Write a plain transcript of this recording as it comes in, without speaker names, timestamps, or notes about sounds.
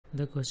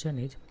The question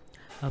is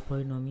a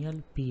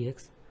polynomial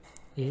px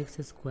ax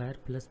square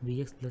plus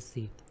bx plus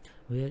c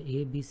where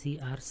a b c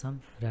are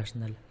some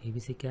rational, a b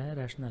c क्या है,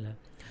 rational है,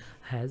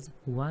 has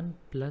 1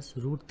 plus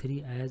root 3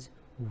 as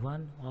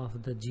one of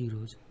the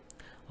zeros,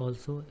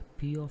 also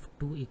p of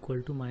 2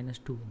 equal to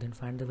 -2, then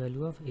find the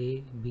value of a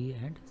b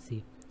and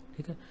c।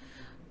 ठीक है,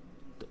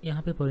 तो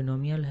यहाँ पे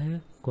polynomial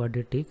है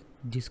quadratic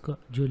जिसको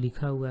जो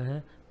लिखा हुआ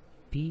है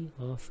p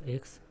of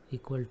x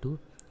equal to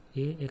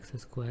A x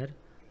square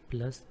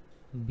plus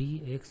B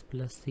x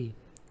plus सी,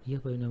 यह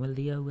पोलिनोमियल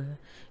दिया हुआ है।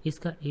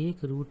 इसका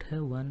एक रूट है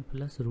 1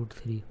 प्लस रूट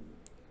 3।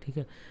 ठीक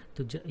है,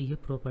 तो यह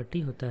प्रॉपर्टी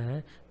होता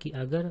है कि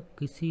अगर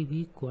किसी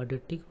भी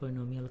क्वाड्रेटिक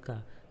पोलिनोमियल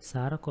का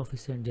सारा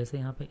कोफिशिएंट, जैसे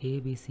यहाँ पे ए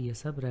बी सी ये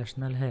सब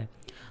रैशनल है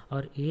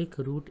और एक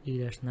रूट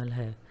इरेशनल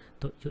है,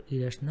 तो जो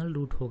इरेशनल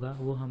रूट होगा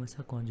वो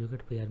हमेशा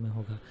कॉन्जुगेट पेयर में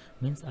होगा।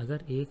 मीन्स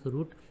अगर एक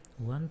रूट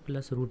 1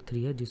 प्लस रूट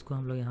 3 है जिसको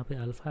हम लोग यहाँ पे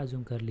अल्फ़ा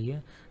एज्यूम कर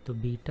लिए, तो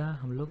बीटा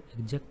हम लोग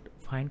एग्जैक्ट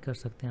फाइंड कर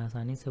सकते हैं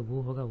आसानी से,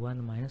 वो होगा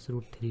 1 माइनस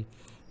रूट 3,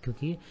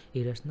 क्योंकि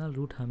इरेशनल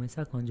रूट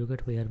हमेशा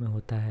कॉन्जुगेट पेयर में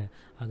होता है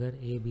अगर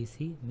A B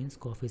C means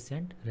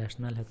coefficient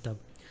rational है तब।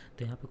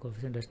 तो यहाँ पे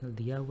कोफिशिएंट रैशनल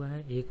दिया हुआ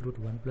है, एक रूट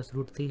 1 प्लस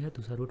रूट 3 है,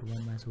 दूसरा रूट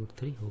 1 माइनस रूट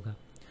 3 होगा।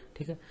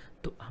 ठीक है,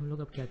 तो हम लोग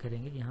अब क्या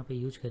करेंगे, यहाँ पे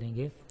यूज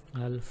करेंगे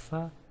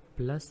alpha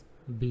plus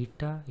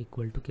beta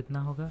equal to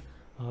कितना होगा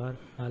और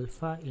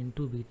alpha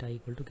into beta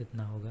equal to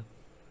कितना होगा।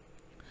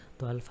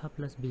 तो alpha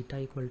plus beta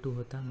equal to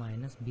होता है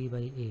माइनस बी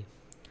बाई ए,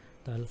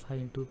 तो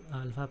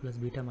alpha plus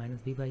beta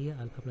minus B by A,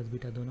 alpha plus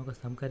beta दोनों का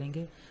सम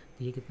करेंगे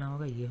तो ये कितना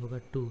होगा, ये होगा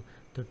 2,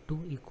 तो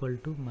 2 equal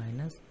to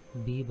minus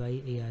B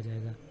by ए आ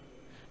जाएगा।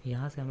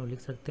 यहाँ से हम लोग लिख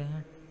सकते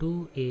हैं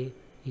 2a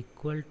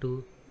equal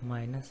to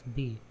minus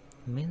B,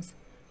 means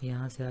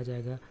यहाँ से आ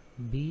जाएगा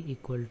b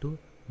equal to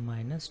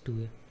minus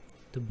 2a,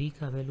 तो b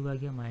का वैल्यू आ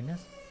गया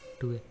माइनस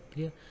 2a।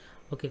 Clear,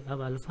 okay.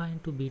 अब alpha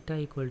into beta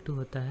equal to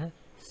होता है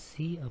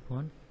c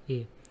upon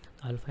a,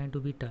 alpha into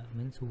beta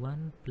means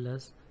 1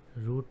 plus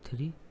root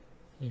 3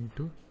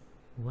 into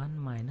 1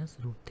 minus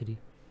root 3।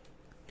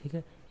 ठीक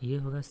है, ये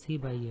होगा c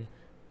बाई ए,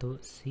 तो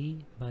c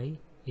बाई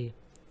ए।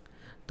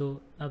 तो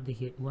अब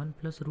देखिए 1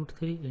 plus root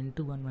 3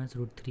 into 1 minus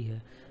root 3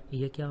 है,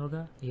 ये क्या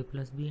होगा, a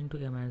plus B into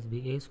A minus B,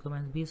 A square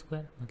minus B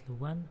square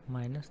मतलब 1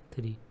 minus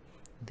 3,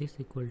 this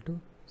equal to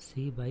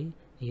c by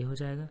ए हो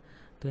जाएगा।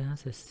 तो यहाँ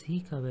से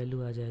c का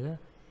वैल्यू आ जाएगा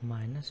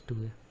माइनस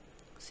 2a,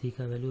 c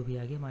का वैल्यू भी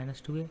आ गया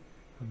माइनस 2a,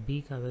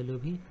 b का वैल्यू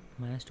भी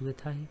माइनस 2a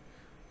था ही।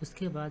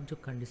 उसके बाद जो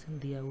कंडीशन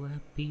दिया हुआ है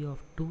p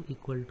of 2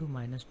 equal to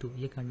minus 2,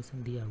 ये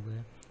कंडीशन दिया हुआ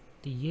है,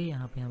 तो ये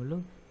यहाँ पे हम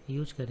लोग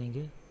यूज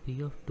करेंगे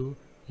p of 2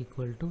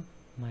 equal to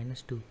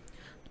minus 2।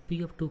 तो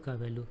p ऑफ 2 का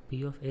वैल्यू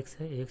p ऑफ x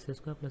है x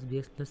square plus B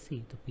x plus सी,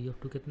 तो p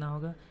ऑफ 2 कितना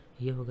होगा,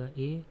 ये होगा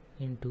a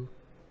इंटू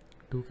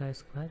 2 का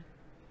square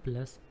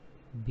plus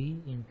b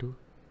into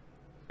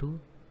 2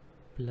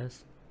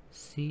 plus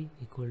c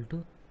equal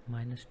to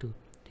minus 2।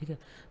 ठीक है,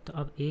 तो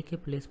अब a के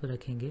प्लेस पर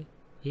रखेंगे,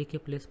 a के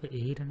प्लेस पर a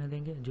ही रहने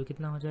देंगे, जो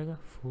कितना हो जाएगा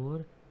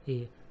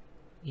 4a,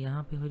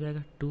 यहाँ पे हो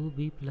जाएगा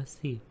 2b plus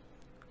c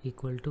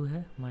equal to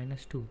है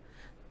माइनस 2,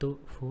 तो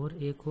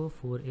 4a को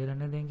 4a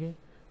रहने देंगे,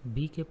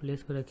 b के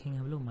प्लेस पर रखेंगे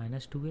हम लोग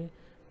माइनस 2a,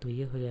 तो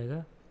ये हो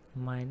जाएगा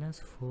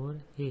माइनस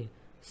 4a,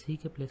 c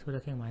के प्लेस पर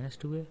रखेंगे माइनस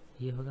 2a,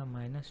 ये होगा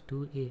minus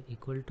 2a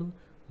equal to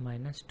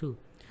minus 2।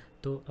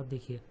 तो अब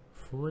देखिए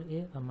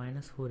 4a और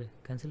माइनस 4a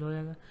कैंसिल हो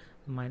जाएगा,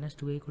 minus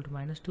 2a equal to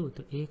minus 2,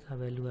 तो a का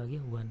वैल्यू आ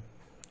गया 1।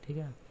 ठीक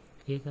है,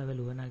 a का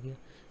वैल्यू 1 आ गया,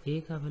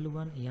 a का वैल्यू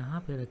 1 यहाँ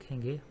पे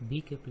रखेंगे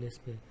b के प्लेस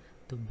पे,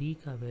 तो b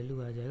का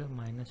वैल्यू आ जाएगा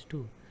माइनस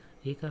 2,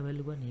 a का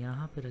वैल्यू 1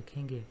 यहाँ पे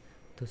रखेंगे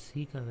तो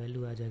c का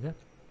वैल्यू आ जाएगा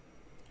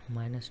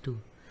माइनस 2।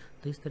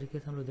 तो इस तरीके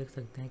से हम लोग देख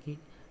सकते हैं कि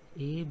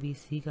a b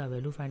c का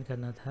वैल्यू फाइंड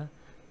करना था,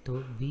 तो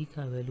b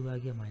का वैल्यू आ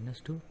गया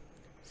माइनस 2,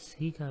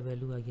 c का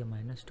वैल्यू आ गया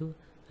माइनस 2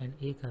 एंड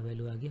a का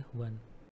वैल्यू आ गया 1।